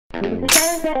Hey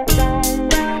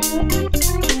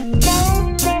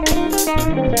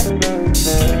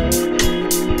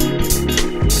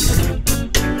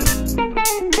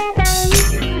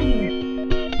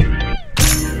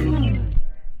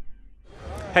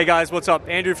guys, what's up?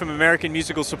 Andrew from American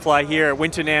Musical Supply here at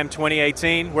Winter NAMM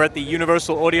 2018. We're at the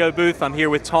Universal Audio booth. I'm here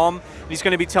with Tom, and he's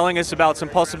going to be telling us about some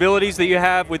possibilities that you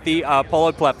have with the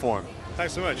Apollo platform.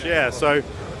 Thanks so much. Yeah, so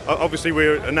obviously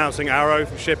we're announcing Arrow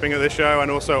for shipping at this show,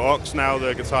 and also Aux now,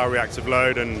 the guitar reactive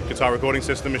load and guitar recording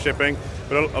system is shipping.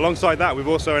 But alongside that, we've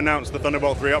also announced the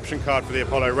Thunderbolt 3 option card for the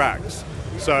Apollo racks.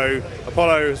 So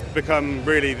Apollo has become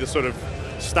really the sort of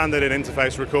standard in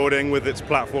interface recording with its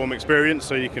platform experience,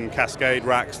 so you can cascade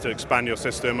racks to expand your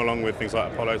system along with things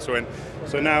like Apollo Twin.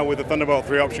 So now with the Thunderbolt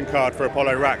 3 option card for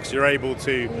Apollo racks, you're able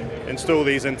to install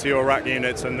these into your rack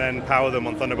units and then power them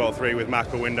on Thunderbolt 3 with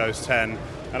Mac or Windows 10.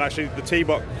 And actually the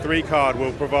T-Box 3 card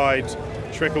will provide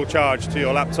trickle charge to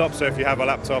your laptop, so if you have a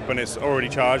laptop and it's already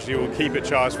charged, you will keep it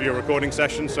charged for your recording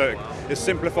session, so it's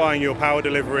simplifying your power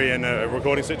delivery in a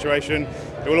recording situation.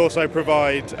 It will also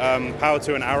provide power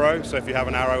to an Arrow, so if you have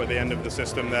an Arrow at the end of the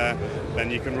system there,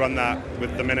 then you can run that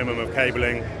with the minimum of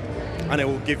cabling, and it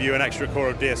will give you an extra core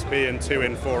of DSP and 2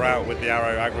 in, 4 out with the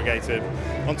Arrow aggregated.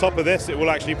 On top of this, it will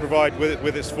actually provide,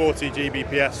 with its 40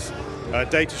 Gbps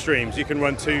data streams, you can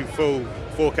run 2 full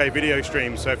 4K video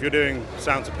streams, so if you're doing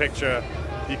sound to picture,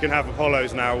 you can have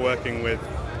Apollos now working with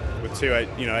 2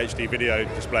 HD video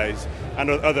displays and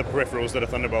other peripherals that are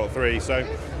Thunderbolt 3. So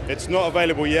it's not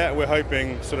available yet. We're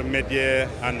hoping sort of mid-year,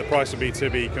 and the price will be to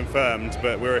be confirmed,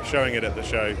 but we're showing it at the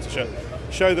show to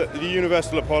show that the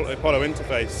Universal Apollo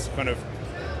interface kind of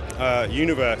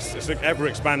universe is ever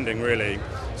expanding, really.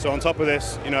 So on top of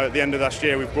this, at the end of last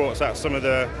year, we've brought out some of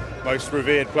the most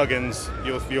revered plugins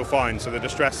you'll find. So the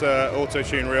Distressor,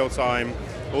 Auto-Tune Real-Time,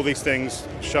 all these things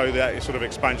show that sort of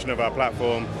expansion of our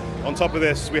platform. On top of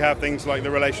this, we have things like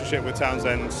the relationship with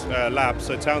Townsend Labs.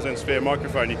 So Townsend Sphere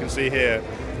microphone, you can see here.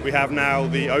 We have now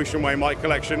the Oceanway mic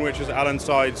collection, which is Alan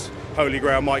Side's Holy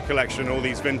Grail mic collection, all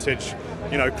these vintage,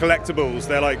 collectibles.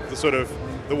 They're like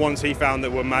the ones he found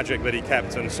that were magic that he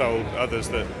kept and sold others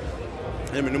that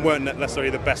weren't necessarily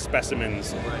the best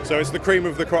specimens. So it's the cream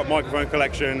of the crop microphone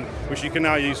collection, which you can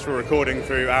now use for recording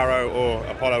through Arrow or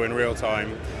Apollo in real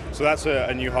time. So that's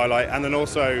a new highlight. And then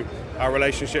also our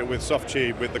relationship with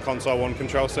Softube with the Console 1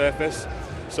 control surface.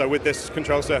 So with this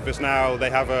control surface now, they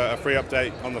have a free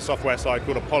update on the software side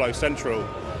called Apollo Central.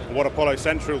 And what Apollo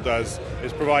Central does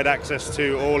is provide access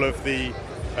to all of the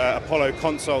Apollo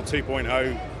Console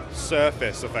 2.0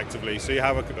 surface, effectively. So you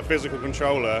have a physical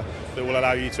controller that will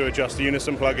allow you to adjust the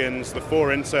Unison plugins, the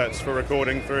 4 inserts for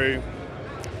recording through,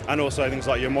 and also things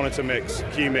like your monitor mix,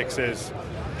 cue mixes,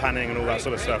 panning and all that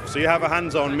sort of stuff. So you have a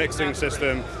hands-on mixing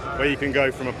system where you can go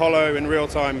from Apollo in real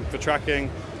time for tracking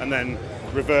and then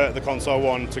revert the Console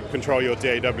 1 to control your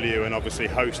DAW and obviously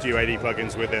host UAD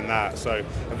plugins within that. So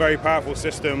a very powerful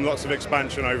system, lots of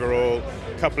expansion overall,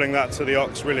 coupling that to the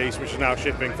Aux release, which is now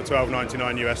shipping for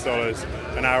 $12.99 US,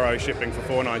 and Arrow shipping for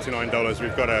 $4.99.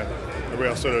 We've got a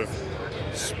real sort of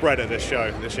spread at this show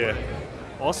this year.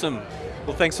 Awesome.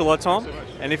 Well, thanks a lot, Tom.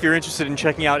 And if you're interested in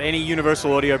checking out any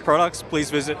Universal Audio products, please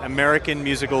visit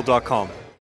AmericanMusical.com.